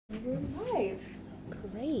We're live.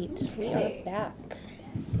 Great, we Okay. are back.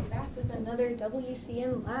 Yes, back with another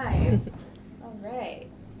WCN Live. All right.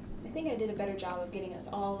 I think I did a better job of getting us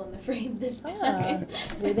all in the frame this time.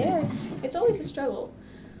 We're there. It's always a struggle.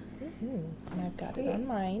 And I've got it Okay. on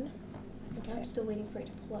mine. I'm still waiting for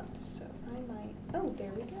it to pull up, so I might. Oh,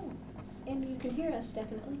 there we go. And you can hear us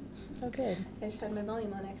definitely. Oh, good. I just had my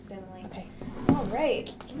volume on accidentally. Okay. All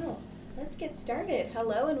right. Well, let's get started.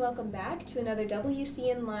 Hello and welcome back to another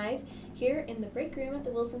WCN Live here in the break room at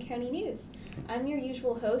the Wilson County News. I'm your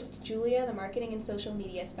usual host, Julia, the Marketing and Social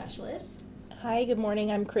Media Specialist. Hi, good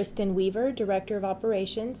morning. I'm Kristen Weaver, Director of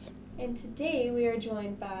Operations. And today we are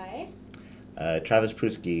joined by... Travis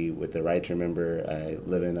Pruski with the right to remember. I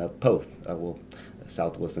live in Poth,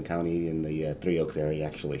 South Wilson County in the Three Oaks area,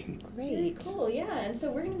 actually. Great. Very cool, yeah. And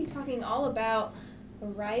so we're going to be talking all about a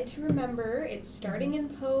ride to remember. It's starting in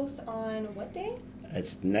Poth on what day?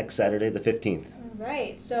 It's next Saturday, the 15th. All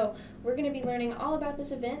right, so we're going to be learning all about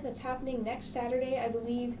this event that's happening next Saturday. I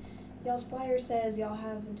believe y'all's flyer says y'all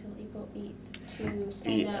have until April 8th to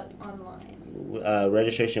sign up online.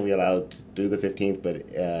 Registration we allowed through the 15th,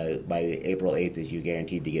 but by April 8th is you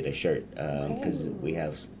guaranteed to get a shirt because we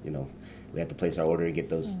have, we have to place our order and get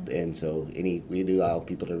those in. So we do allow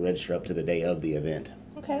people to register up to the day of the event.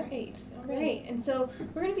 Okay. Great, all right. And so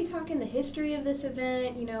we're going to be talking the history of this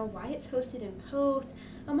event, why it's hosted in Poth,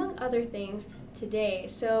 among other things today.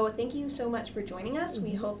 So thank you so much for joining us.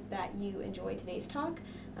 We hope that you enjoy today's talk.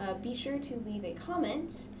 Be sure to leave a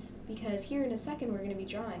comment, because here in a second we're going to be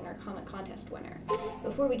drawing our comment contest winner.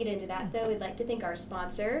 Before we get into that, though, we'd like to thank our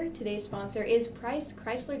sponsor. Today's sponsor is Price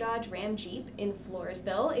Chrysler Dodge Ram Jeep in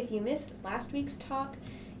Floresville. If you missed last week's talk,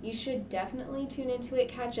 you should definitely tune into it,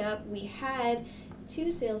 catch up. We had two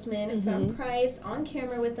salesmen from Price on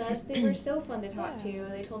camera with us. They were so fun to talk to.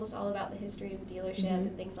 They told us all about the history of the dealership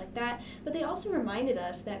and things like that. But they also reminded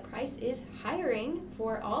us that Price is hiring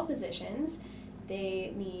for all positions.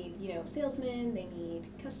 They need, salesmen, they need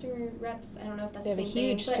customer reps. I don't know if that's They the have a same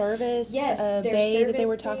huge thing. service yes, their bay that they service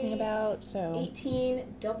were talking bay, about. So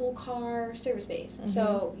 18 double car service bays.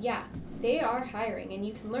 So yeah, they are hiring, and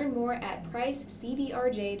you can learn more at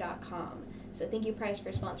pricecdrj.com. So thank you, Price, for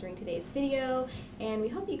sponsoring today's video, and we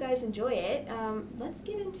hope you guys enjoy it. Let's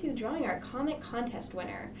get into drawing our comment contest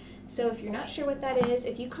winner. So if you're not sure what that is,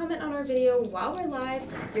 if you comment on our video while we're live,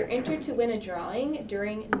 you're entered to win a drawing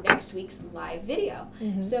during next week's live video.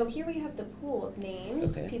 So here we have the pool of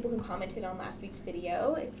names, people who commented on last week's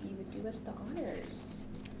video. If you would do us the honors.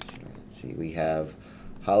 Let's see, we have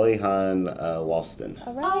Holly Han Walston.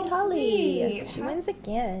 all right, Oh, Holly. sweet. She wins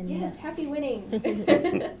again. Yes, happy winnings.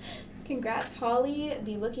 Congrats, Holly.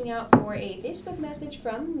 Be looking out for a Facebook message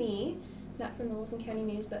from me, not from the Wilson County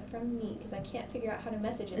News, but from me, because I can't figure out how to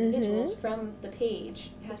message individuals from the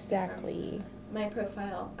page. It has to be Exactly. from my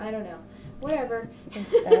profile. I don't know. Whatever.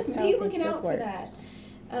 That's how Be looking Facebook out for works. that.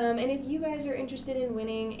 And if you guys are interested in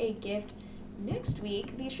winning a gift next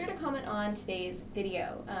week, be sure to comment on today's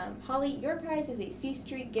video. Holly, your prize is a C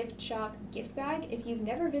Street Gift Shop gift bag. If you've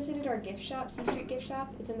never visited our gift shop, C Street Gift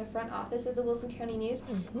Shop, it's in the front office of the Wilson County News.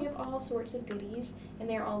 We have all sorts of goodies, and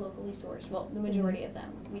they're all locally sourced. Well, the majority of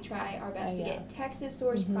them. We try our best to get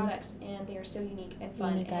Texas-sourced products, and they are so unique and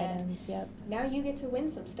fun. Unique and items, yep. now you get to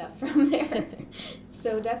win some stuff from there.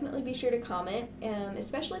 So definitely be sure to comment,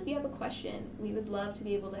 especially if you have a question. We would love to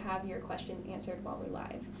be able to have your questions answered while we're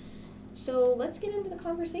live. So let's get into the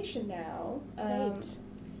conversation now. Great.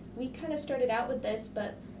 We kind of started out with this,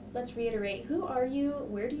 but let's reiterate. Who are you?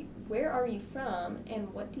 Where are you from?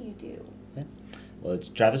 And what do you do? Well, it's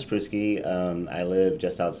Travis Pruski. I live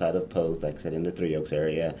just outside of Poth, like I said, in the Three Oaks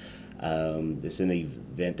area. This is an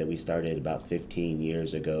event that we started about 15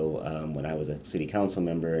 years ago when I was a city council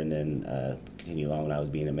member, and then continued on when I was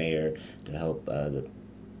being a mayor to help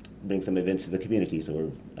bring some events to the community. So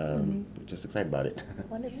we're just excited about it.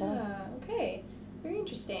 Wonderful. Yeah, okay. Very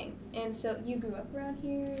interesting. And so you grew up around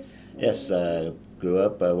here? Yes, grew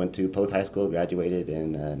up, went to Poth High School, graduated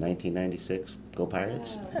in 1996. Go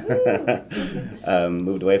Pirates. Wow.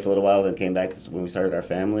 Moved away for a little while, then came back when we started our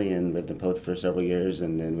family and lived in Poth for several years,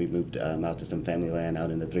 and then we moved out to some family land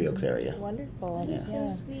out in the Three Oaks area. Wonderful. That is so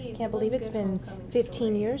sweet. Can't What believe a it's good been homecoming 15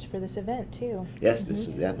 story. years for this event, too. Yes,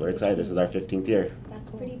 we're excited. This is our 15th year.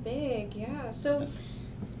 That's pretty big, yeah. So,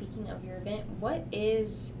 speaking of your event, what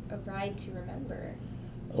is a ride to remember?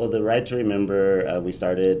 Well, the Ride to Remember, we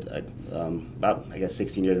started about,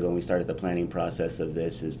 16 years ago when we started the planning process of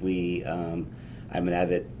this. I'm an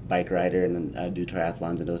avid bike rider, and I do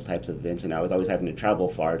triathlons and those types of events, and I was always having to travel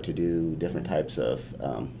far to do different types of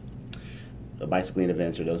bicycling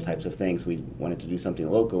events or those types of things. We wanted to do something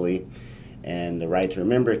locally, and the Ride to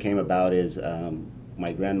Remember came about is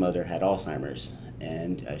my grandmother had Alzheimer's,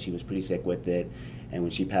 and she was pretty sick with it. And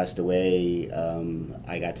when she passed away,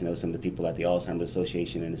 I got to know some of the people at the Alzheimer's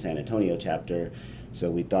Association in the San Antonio chapter. So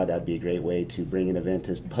we thought that'd be a great way to bring an event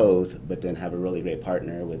to Poth, but then have a really great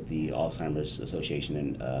partner with the Alzheimer's Association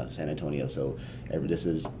in San Antonio. So this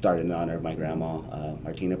is started in honor of my grandma,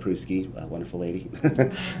 Martina Pruski, a wonderful lady.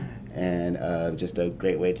 And just a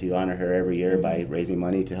great way to honor her every year by raising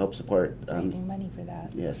money to help support. Raising money for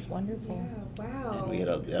that. Yes. Wonderful. Yeah, wow. And we had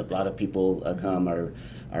a lot of people come. Our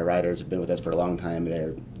riders have been with us for a long time.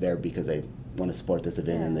 They're there because they want to support this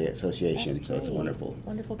event in the association. That's so it's great. wonderful.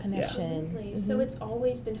 Wonderful connection. Absolutely. So it's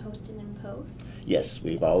always been hosted in Poth? Yes,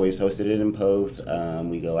 we've always hosted it in Poth.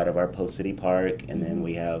 We go out of our Poth City Park, and then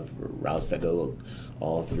we have routes that go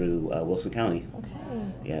all through Wilson County. Okay.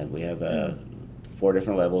 Yeah, we have 4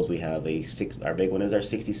 different levels. We have our big one is our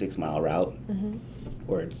 66-mile route,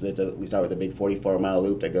 where we start with a big 44-mile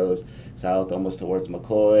loop that goes south almost towards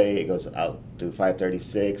McCoy. It goes out through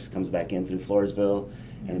 536, comes back in through Floresville,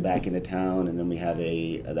 and back into town. And then we have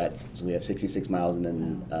so we have 66 miles, and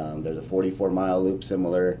then there's a 44-mile loop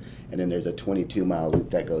similar, and then there's a 22-mile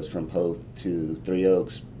loop that goes from Poth to Three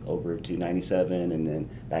Oaks over to 97, and then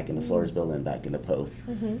back into Floresville and back into Poth.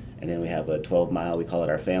 And then we have a 12-mile, we call it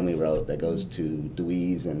our family route, that goes to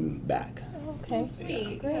Dewey's and back. Okay.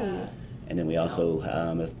 Sweet. Great. Yeah. And then we also,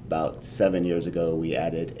 about 7 years ago, we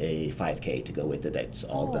added a 5K to go with it. That's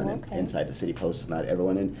all done inside the city posts. Not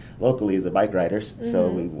everyone in locally is the bike riders, so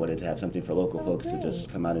we wanted to have something for local folks to just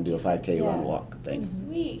come out and do a 5K run walk thing.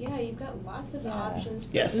 Sweet. Yeah, you've got lots of options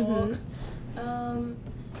for Yes. folks.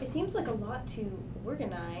 It seems like a lot to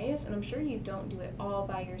organize, and I'm sure you don't do it all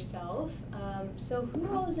by yourself. So who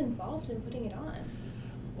all is involved in putting it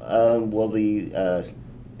on? Well, the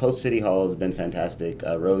Poth City Hall has been fantastic.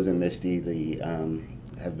 Rose and Misty,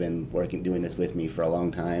 have been doing this with me for a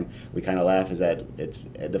long time. We kind of laugh is that it's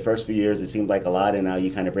the first few years it seemed like a lot, and now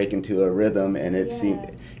you kind of break into a rhythm, and a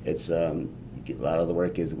lot of the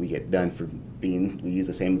work is we get done we use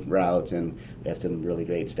the same routes, and we have some really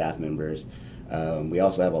great staff members. We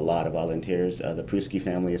also have a lot of volunteers. The Pruski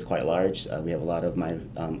family is quite large. We have a lot of my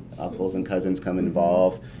uncles and cousins come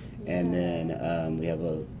involved. And then we have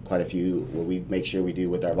quite a few. What we make sure we do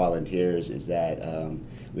with our volunteers is that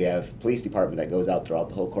we have police department that goes out throughout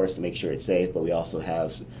the whole course to make sure it's safe, but we also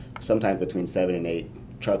have sometimes between 7 and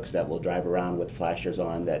 8 trucks that will drive around with flashers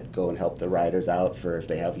on that go and help the riders out for if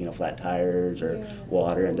they have flat tires or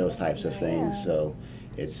water and those types of things. So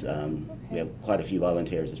it's we have quite a few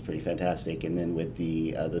volunteers. It's pretty fantastic. And then with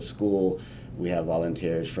the school, we have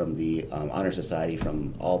volunteers from the Honor Society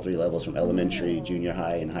from all 3 levels, from elementary, junior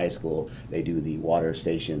high, and high school. They do the water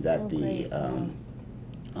stations at on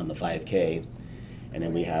the 5K. And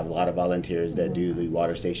then we have a lot of volunteers that do the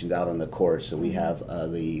water stations out on the course. So we have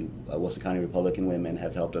the Wilson County Republican Women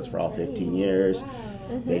have helped us for all 15 years.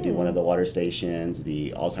 Wow. They do one of the water stations.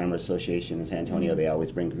 The Alzheimer's Association in San Antonio, they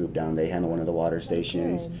always bring a group down. They handle one of the water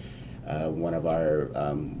stations. One of our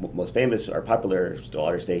most famous or popular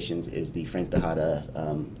water stations is the Frank Tejada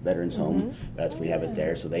Veterans Home. We have it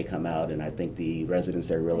there, so they come out, and I think the residents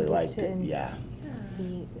there really liked it. Yeah.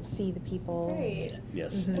 See the people. Great.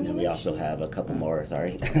 Yes, and then we also have a couple more.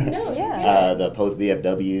 Sorry. No, yeah. The Poth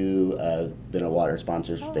VFW been a water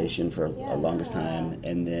sponsor station for the longest time,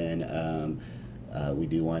 and then we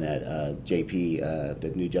do one at JP, the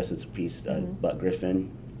New Justice Peace, Buck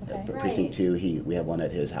Griffin, Precinct 2. We have one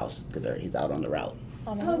at his house because he's out on the route.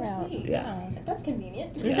 Sweet. Yeah. That's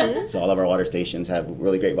convenient. Yeah. So all of our water stations have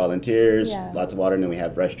really great volunteers, lots of water, and then we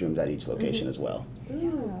have restrooms at each location as well.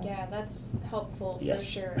 Ooh, yeah, that's helpful for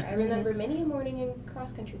sure. I remember many a morning in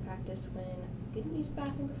cross-country practice when I didn't use the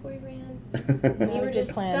bathroom before we ran. You were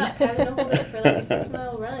just stuck having to hold it for like a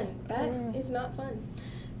 6-mile run. That is not fun.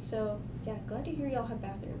 So, yeah, glad to hear y'all have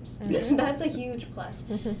bathrooms. Yes. That's a huge plus.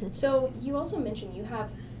 So, you also mentioned you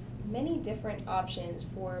have many different options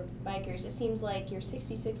for bikers. It seems like your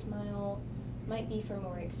 66-mile might be for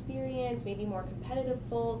more experienced, maybe more competitive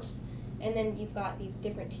folks, and then you've got these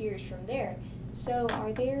different tiers from there. So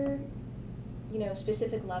are there,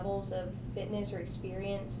 specific levels of fitness or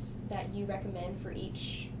experience that you recommend for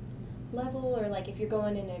each level, or like if you're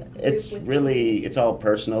going in a group it's all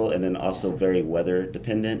personal, and then also very weather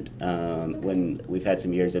dependent. When we've had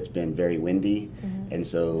some years it's been very windy, and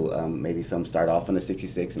so maybe some start off on the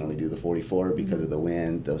 66 and only do the 44 because of the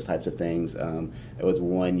wind, those types of things. There was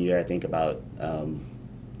one year, I think about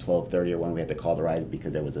 12:30 or 1, we had to call the ride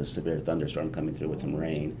because there was a severe thunderstorm coming through with some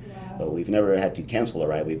rain. But we've never had to cancel a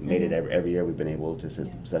ride. We've made it every year. We've been able to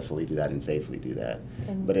successfully do that and safely do that.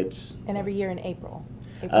 And every year in April.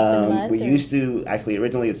 April's been the month, We or- used to, actually,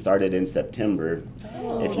 originally it started in September.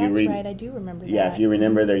 Oh, If you that's re- right. I do remember that. Yeah, if you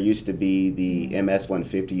remember, there used to be the MS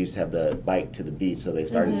 150 used to have the bike to the beach. So they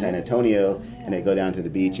started in San Antonio, and they go down to the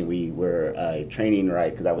beach, and we were a training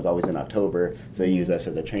ride, because that was always in October. So they used us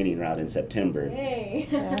as a training route in September. Hey.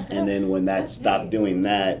 And then when that That's stopped nice. doing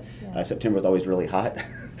that, Yeah. September was always really hot.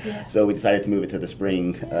 Yeah. So we decided to move it to the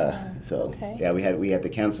spring. So Okay. yeah, we had to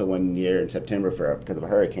cancel one year in September because of a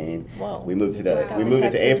hurricane. Whoa. We moved Just it got to the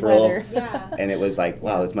Texas April, weather. Yeah. and it was like,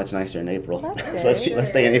 wow, it's much nicer in April. That's So good. let's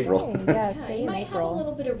stay in April. Okay, yeah, Yeah, stay you in might have a April.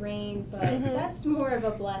 little bit of rain, but that's more of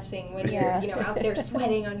a blessing when you're, Yeah. out there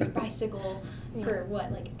sweating on your bicycle Yeah. for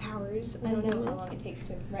what, like hours? I don't know how long it takes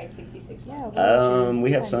to ride 66 Yeah, miles. well,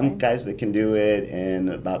 We have Fine, some fine. guys that can do it in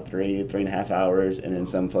about 3.5 hours, and then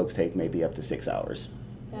some folks take maybe up to 6 hours.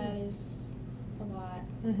 That is a lot.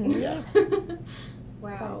 Mhm. Yeah.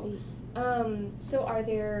 Wow. Quite So are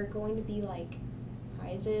there going to be like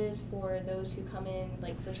prizes for those who come in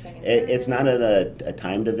like for second? It's third? not a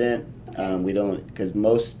timed event. Okay. We don't, because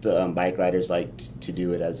most bike riders like to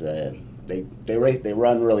do it as they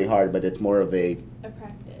run really hard, but it's more of a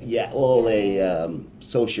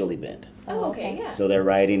social event. Oh, okay, yeah. So they're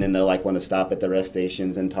riding and they'll like want to stop at the rest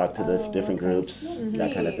stations and talk to the Oh, different okay. groups, That's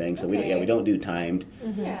that kind of neat. thing. So Okay. we don't do timed.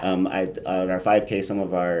 Yeah. On our 5K, some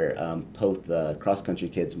of our Poth cross country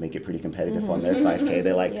kids make it pretty competitive on their 5K.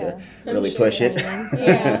 They like Yeah. to I'm really sure. push it.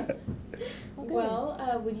 Yeah. Okay.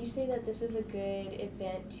 Well, would you say that this is a good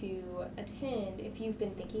event to attend if you've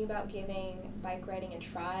been thinking about giving bike riding a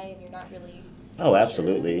try and you're not really Oh,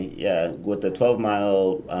 absolutely. Yeah. With the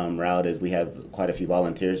 12-mile route is we have quite a few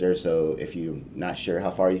volunteers there. So if you're not sure how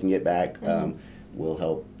far you can get back, we'll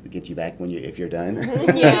help get you back if you're done.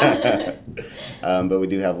 Yeah. But we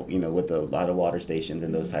do have, with a lot of water stations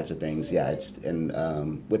and those types of things. Yeah.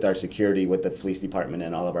 With our security, with the police department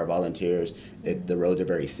and all of our volunteers, the roads are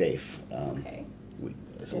very safe. Okay.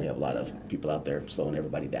 So we have a lot of people out there slowing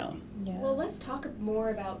everybody down. Yeah. Well, let's talk more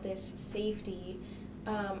about this safety.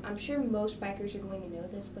 I'm sure most bikers are going to know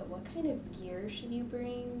this, but what kind of gear should you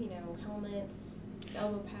bring? Helmets,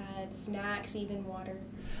 elbow pads, snacks, even water?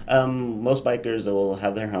 Most bikers will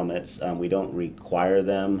have their helmets. We don't require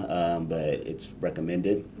them, but it's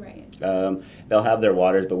recommended. Right. They'll have their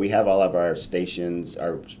waters, but we have all of our stations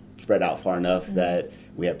are spread out far enough that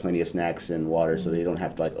we have plenty of snacks and water, so they don't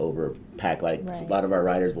have to overpack. Like Right. a lot of our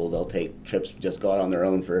riders they'll take trips, just go out on their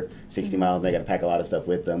own for 60 miles, and they got to pack a lot of stuff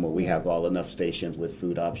with them. Well, we have all enough stations with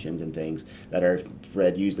food options and things that are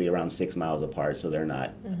spread usually around 6 miles apart, so they're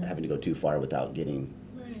not having to go too far without getting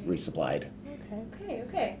Right. resupplied. Okay.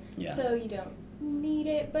 Okay. Yeah. So you don't need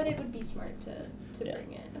it, but it would be smart to Yeah.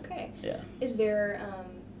 bring it. Okay. Yeah. Is there,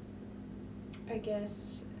 I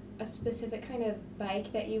guess, a specific kind of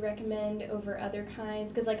bike that you recommend over other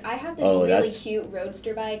kinds? Because, I have this Oh, really that's- cute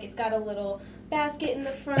roadster bike. It's got a little basket in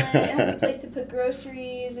the front. It has a place to put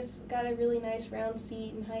groceries. It's got a really nice round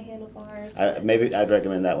seat and high handlebars. Maybe I'd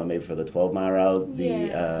recommend that one maybe for the 12-mile route.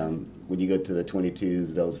 Yeah. When you go to the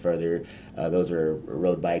 22s, those further, those are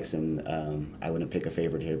road bikes, and I wouldn't pick a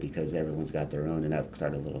favorite here because everyone's got their own, and that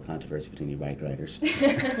started a little controversy between you bike riders.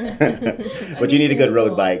 But you need a good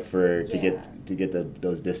road Understandable. bike to Yeah. get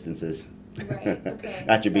those distances. Right, okay.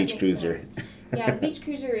 Not your That beach makes cruiser. sense. Yeah, the beach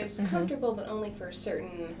cruiser is comfortable, but only for a certain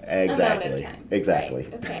amount Exactly. of time. Exactly.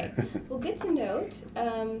 Right, okay. Well, good to note.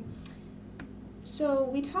 So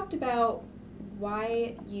we talked about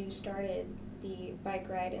why you started the bike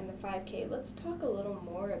ride and the 5K. Let's talk a little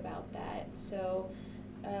more about that. So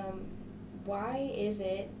why is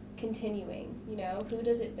it continuing? Who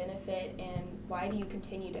does it benefit, and why do you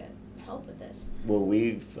continue to help with this? Well,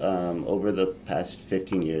 we've over the past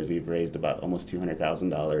 15 years, we've raised about almost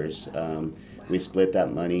 $200,000. We split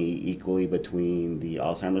that money equally between the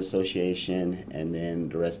Alzheimer's Association, and then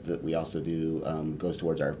the rest that we also do goes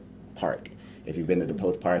towards our park. If you've been to the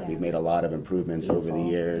Poth Park, Yeah. we've made a lot of improvements over the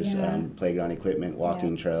Beautiful. years. Yeah. Playground equipment,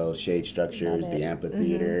 walking Yeah. trails, shade structures, Love the it.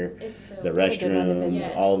 amphitheater, It's so the good. It's a good one to restrooms,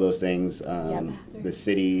 visit. all those things. Bathrooms. The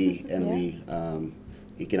city and Yeah. the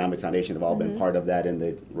Economic Foundation have all been part of that, and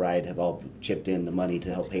the ride have all chipped in the money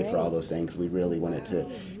to help pay for all great. those things. We really wanted to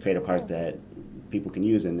Wow. create a park that people can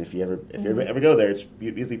use, and if you ever go there, it's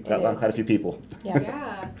usually got It quite a is. few people. Yeah.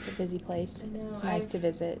 Yeah. It's a busy place. I know. It's nice to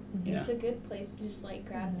visit. Yeah. It's a good place to just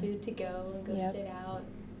grab food to go and go Yep. sit out,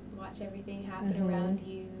 watch everything happen Mhm. around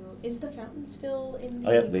you. Is the fountain still in the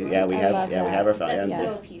Oh yeah, park? we I have love we that. have our fountain. That's Yeah.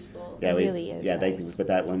 so peaceful. Yeah, It we really is Yeah, they nice. put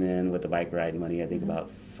that one in with the bike ride money. I think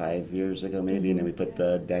about 5 years ago maybe, and then we put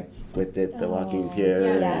the deck with it, the walking pier.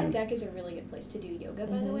 Yeah, Yeah. that deck is a really good place to do yoga,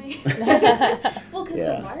 by the way. Mhm. Well, because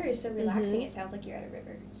Yeah. the water is so relaxing, Mhm. it sounds like you're at a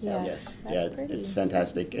river. So. Yeah. Yes, That's yeah, pretty. it's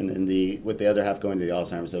fantastic. And with the other half going to the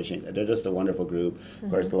Alzheimer's Association, they're just a wonderful group. Of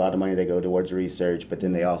course, a lot of money they go towards research, but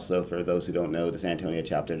then they also, for those who don't know, the San Antonio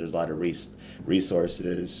chapter, there's a lot of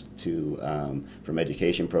resources to from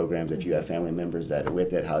education programs. If you have family members that are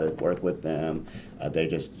with it, how to work with them. They're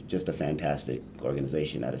just a fantastic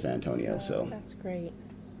organization out of San Antonio. So That's great.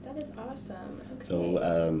 That is awesome. Okay. so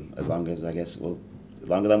as long as as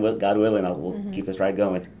long as I'm God willing, we'll keep this ride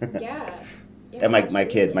going. Yeah. Yeah, And my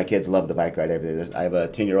absolutely. kids love the bike ride every day. I have a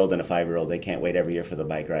 10-year-old and a 5-year-old. They can't wait every year for the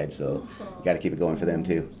bike ride, so you got to keep it going for them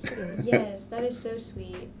too. Yes, that is so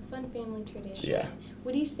sweet. Fun family tradition. Yeah.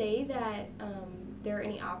 Would you say that there are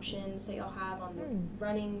any options that y'all have on the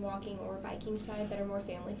running, walking, or biking side that are more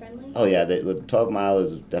family friendly? Oh yeah, the 12 mile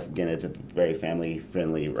is definitely, again, it's a very family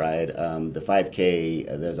friendly ride. The 5K,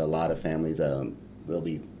 there's a lot of families. There'll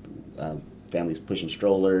be families pushing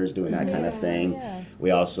strollers, doing that kind of thing. Yeah.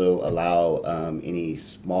 We also allow any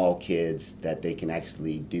small kids that they can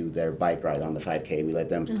actually do their bike ride on the 5K. We let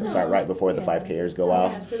them start right before the 5Kers go Yeah,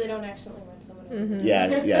 off. so they don't accidentally run someone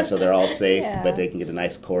over. Yeah, so they're all safe, Yeah. but they can get a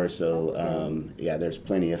nice course. So, yeah, there's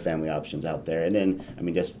plenty of family options out there. And then, I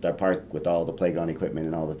mean, just our park with all the playground equipment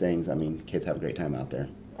and all the things, I mean, kids have a great time out there.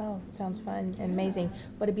 Oh, sounds fun and amazing.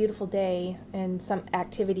 What a beautiful day and some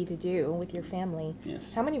activity to do with your family.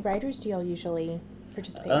 Yes. How many riders do y'all usually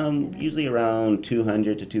participate in? Usually around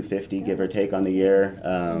 200 to 250, give or take, on the year.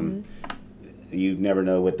 You never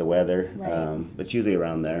know with the weather, Right. but it's usually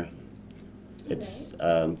around there. It's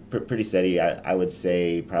pretty steady. I would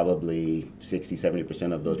say probably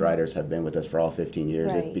 60-70% of those riders have been with us for all 15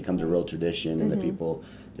 years. Right. It becomes a real tradition, and the people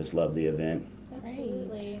just love the event.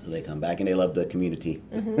 Absolutely. So they come back and they love the community.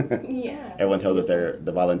 Yeah. Everyone tells us they're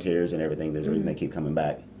the volunteers and everything. There's a reason they keep coming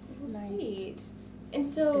back. Well, Nice. sweet. And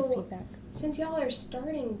That's good so, feedback. since y'all are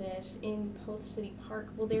starting this in Poth City Park,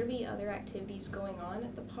 will there be other activities going on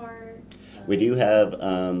at the park? We do have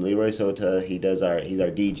Leroy Sota. He's our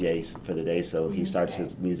DJ for the day. So he starts Okay.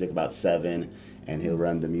 his music about 7, and he'll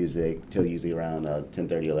run the music till usually around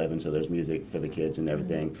 10:30, 11. So there's music for the kids and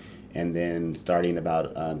everything. And then starting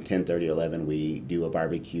about 10:30, 11, we do a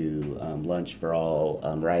barbecue lunch for all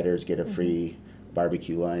riders. Get a free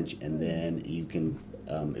barbecue lunch, and then you can,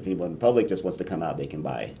 if anyone in the public just wants to come out, they can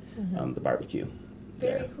buy the barbecue.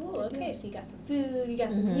 Very there. cool. Okay, so you got some food, you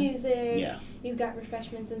got some music, Yeah. you've got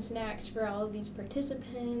refreshments and snacks for all of these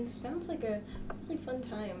participants. Sounds like a really fun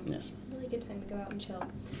time. Yes. Really good time to go out and chill.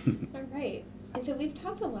 All right. And so we've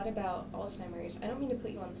talked a lot about Alzheimer's. I don't mean to put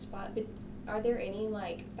you on the spot, but are there any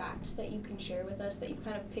facts that you can share with us that you've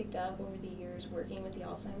kind of picked up over the years working with the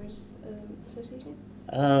Alzheimer's Association?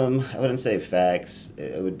 I wouldn't say facts.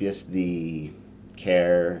 It would be just the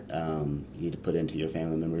care you need to put into your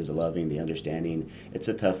family members, the loving, the understanding. It's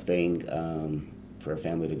a tough thing for a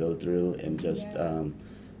family to go through, and just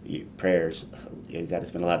prayers. You've got to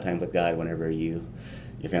spend a lot of time with God whenever your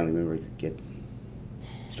family member get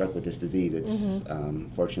struck with this disease. It's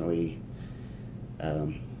fortunately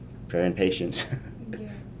prayer and patience.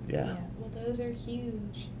 Yeah. Well, those are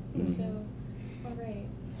huge. And so, all right.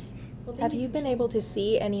 Well, thank Have you for been able to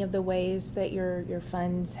see any of the ways that your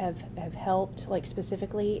funds have helped, like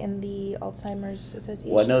specifically in the Alzheimer's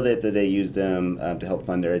Association? Well, I know that they use them to help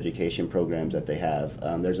fund their education programs that they have.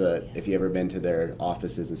 If you ever been to their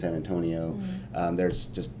offices in San Antonio, there's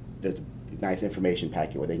a nice information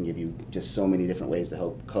packet where they can give you just so many different ways to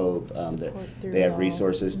help cope. They have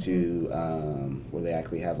resources to where they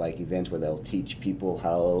actually have events where they'll teach people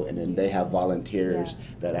how, and then they have volunteers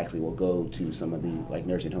that actually will go to some of the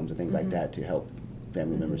nursing homes and things like that to help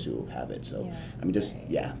family members who have it. So I mean, they Just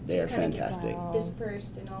are kind of fantastic.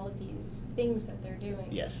 dispersed in all of these things that they're doing.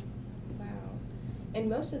 Yes. Wow. And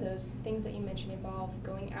most of those things that you mentioned involve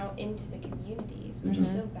going out into the communities, which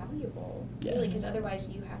is so valuable, Yes. really, because otherwise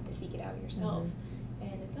you have to seek it out yourself.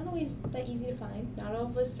 And it's not always that easy to find. Not all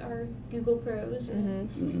of us are Google pros.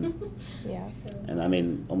 Yeah. So, And I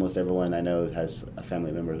mean, almost everyone I know has a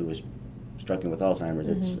family member who was struck with Alzheimer's.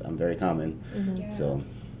 It's very common. yeah. So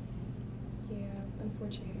Yeah,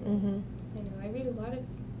 unfortunately. I know. I read a lot of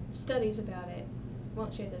studies about it.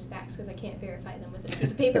 Won't share those facts because I can't verify them with a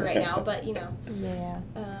piece of paper right now, but Yeah.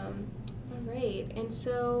 all right. And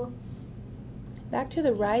so, Back to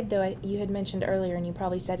the ride, though, you had mentioned earlier, and you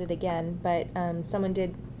probably said it again, but someone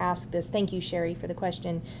did ask this. Thank you, Sherry, for the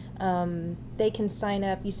question. They can sign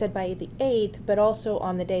up. You said by the 8th, but also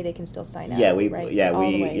on the day they can still sign up. Yeah,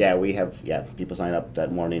 right? we have people sign up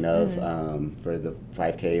that morning of for the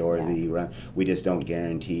 5K or the run. We just don't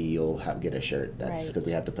guarantee you'll get a shirt. That's because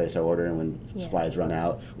we have to place our order, and when supplies run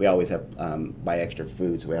out, we always have buy extra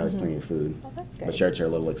food, so we always plenty of food. Oh, that's good. But shirts are a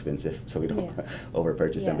little expensive, so we don't over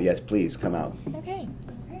purchase them. But yes, please come out. Okay.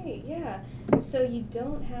 Great, yeah. So you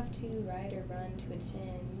don't have to ride or run to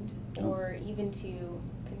attend or even to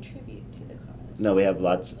contribute to the cause. No, we have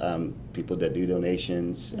lots people that do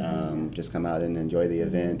donations. Just come out and enjoy the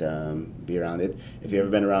event. Be around it. If you've ever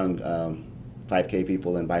been around 5K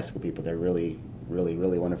people and bicycle people, they're really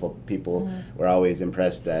wonderful people. We're always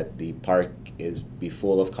impressed that the park is be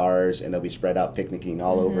full of cars and they'll be spread out picnicking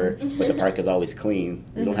all over, but the park is always clean.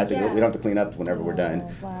 We don't have to go, we don't have to clean up whenever we're done.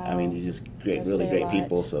 Wow. I mean, you just really great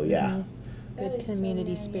people. So yeah. Good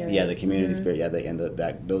community spirit. Yeah, the community spirit. Yeah,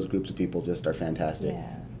 those groups of people just are fantastic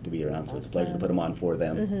to be around. So it's a pleasure to put them on for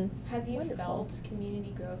them. Have you felt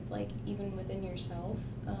community growth, like even within yourself,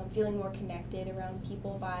 feeling more connected around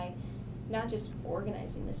people by not just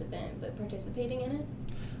organizing this event, but participating in it?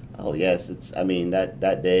 Oh yes, I mean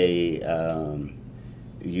that day.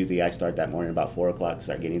 Usually I start that morning about 4 o'clock,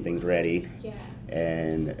 start getting things ready. Yeah.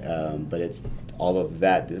 And but it's all of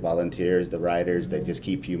that. The volunteers, the riders, that just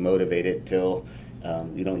keep you motivated till.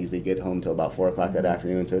 You don't usually get home till about 4 o'clock that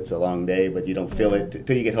afternoon, so it's a long day. But you don't feel it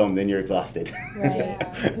till you get home. Then you're exhausted. Right.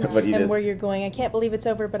 But you and where you're going, I can't believe it's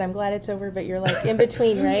over, but I'm glad it's over. But you're like in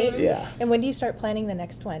between, right? Yeah. And when do you start planning the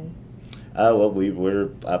next one? Well, we're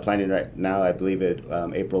planning right now. I believe it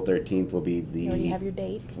April 13th will be the You already have your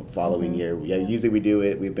date? Following year. Yeah, usually we do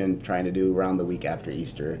it. We've been trying to do around the week after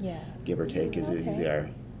Easter, give or take, is usually our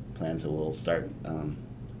plan. So we'll start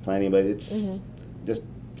planning, but it's just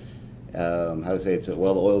how to say, it's a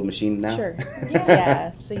well-oiled machine now. Sure.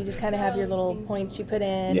 Yeah. So you just kind of have your little points you put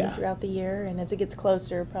in throughout the year, and as it gets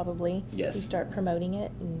closer, probably you start promoting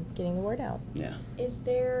it and getting the word out. Yeah. Is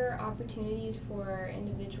there opportunities for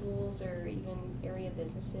individuals or even area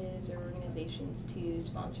businesses or organizations to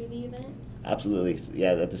sponsor the event? Absolutely.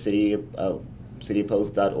 Yeah, at the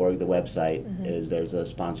cityofpoth.org, the website there's a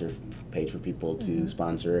sponsor page for people to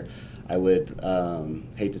sponsor. I would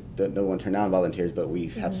hate to don't want to turn down volunteers, but we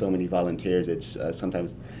have so many volunteers. It's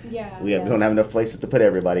sometimes we don't have enough places to put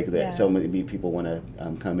everybody because so many people want to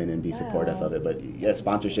come in and be supportive of it. But yes,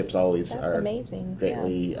 sponsorships always are amazing.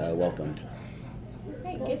 Greatly welcomed.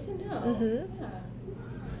 Great, good to know. Yeah.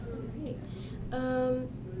 Great.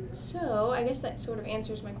 So I guess that sort of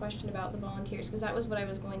answers my question about the volunteers, because that was what I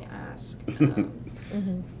was going to ask.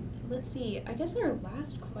 Let's see. I guess our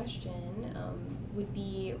last question would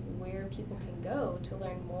be where people can go to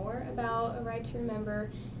learn more about A Ride to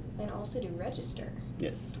Remember and also to register.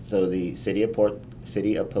 Yes. So the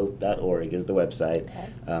cityofpoth.org is the website. Okay.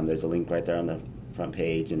 There's a link right there on the front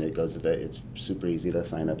page, and it goes to it's super easy to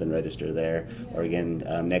sign up and register there. Or again,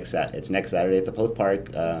 it's next Saturday at the Poth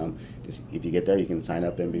Park. Just if you get there, you can sign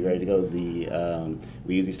up and be ready to go. We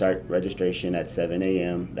usually start registration at 7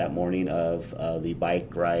 a.m. that morning. The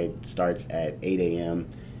bike ride starts at 8 a.m.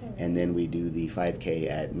 and then we do the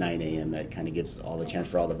 5K at 9 a.m. That kind of gives all the chance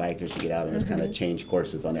for all the bikers to get out and just kind of change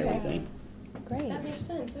courses on everything. Great. That makes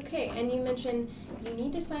sense. Okay, and you mentioned you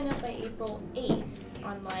need to sign up by April 8th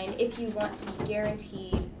online if you want to be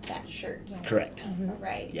guaranteed that shirt. Correct.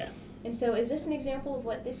 Right. Yeah. And so is this an example of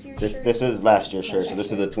what this year's shirt? This is last year's shirt, so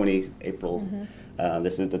this is the April.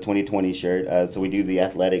 This is the 2020 shirt. So we do the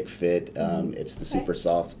athletic fit. It's the super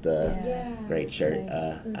soft, great shirt.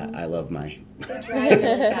 Nice. I love mine. They dry really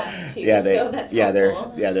fast too, so that's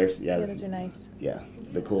helpful. Those are nice. Yeah.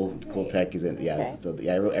 The cool tech is in. So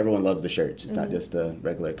everyone loves the shirts. It's not just a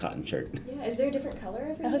regular cotton shirt. Yeah, is there a different color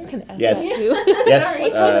every year? I was going to ask that too.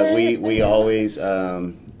 Yes, we always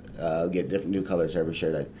get different new colors for every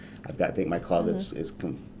shirt. I think my closet's is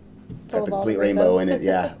got the complete rainbow in it.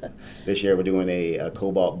 Yeah. This year we're doing a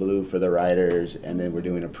cobalt blue for the riders, and then we're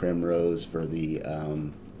doing a primrose for the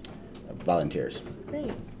volunteers.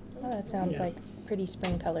 Great. Well, that sounds like pretty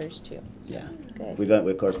spring colors too. Yeah. Good. We've done,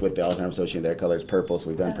 of course, with the Alzheimer's Association, their color is purple, so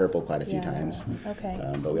we've done purple quite a few times. Okay.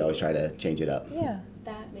 But we always try to change it up. Yeah.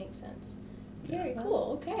 That makes sense. Very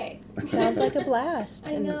cool. Okay. Sounds like a blast.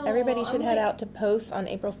 I know. And everybody should head out to Poth on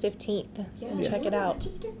April 15th and check it out.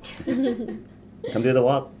 Come do the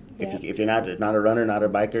walk. If you're not a runner, not a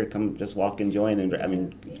biker, come just walk and join. And I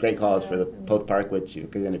mean, great cause for the Poth Park, which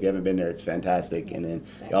again, if you haven't been there, it's fantastic. And then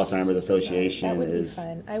the Alzheimer's Association that would be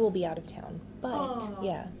fun. I will be out of town, but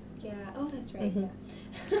Yeah. Oh, that's right.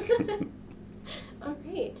 All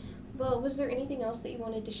right. Well, was there anything else that you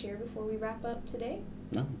wanted to share before we wrap up today?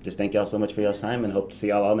 No, just thank y'all so much for your time, and hope to see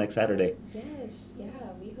y'all all next Saturday. Yes, yeah,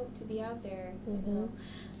 we hope to be out there.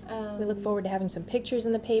 We look forward to having some pictures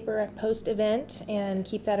in the paper post-event and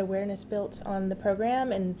keep that awareness built on the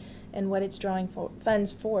program and what it's drawing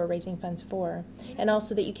funds for, raising funds for. Yeah. And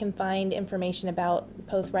also that you can find information about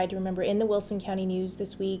Poth Ride to Remember in the Wilson County News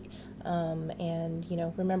this week. And,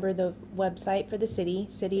 remember the website for the city,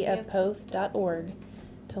 cityofpoth.org,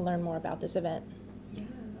 to learn more about this event. Yeah,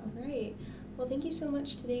 all right. Well, thank you so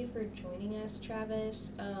much today for joining us,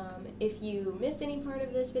 Travis. If you missed any part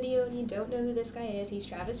of this video and you don't know who this guy is, he's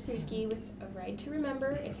Travis Pruski with A Ride to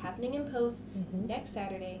Remember. It's happening in Poth next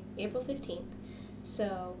Saturday, April 15th.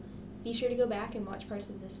 So be sure to go back and watch parts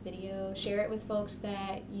of this video. Share it with folks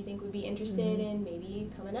that you think would be interested in maybe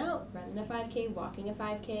coming out, running a 5K, walking a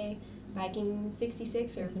 5K, biking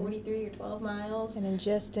 66 or 43 or 12 miles. And then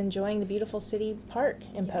just enjoying the beautiful city park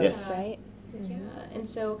in Poth, right? Yeah, and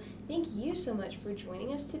so thank you so much for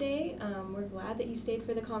joining us today. We're glad that you stayed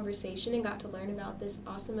for the conversation and got to learn about this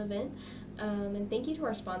awesome event. And thank you to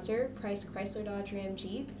our sponsor, Price Chrysler Dodge Ram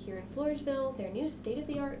Jeep here in Floresville. Their new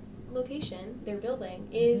state-of-the-art location, their building,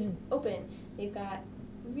 is open. They've got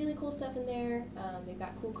really cool stuff in there. They've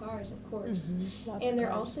got cool cars, of course. And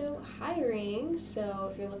they're also hiring, so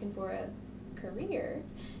if you're looking for a career,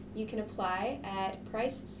 you can apply at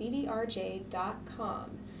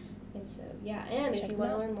pricecdrj.com. And so, yeah, and if you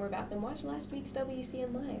want to learn more about them, watch last week's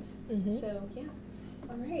WCN Live. So, yeah.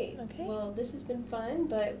 All right. Okay. Well, this has been fun,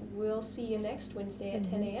 but we'll see you next Wednesday at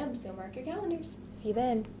 10 a.m., so mark your calendars. See you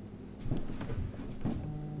then.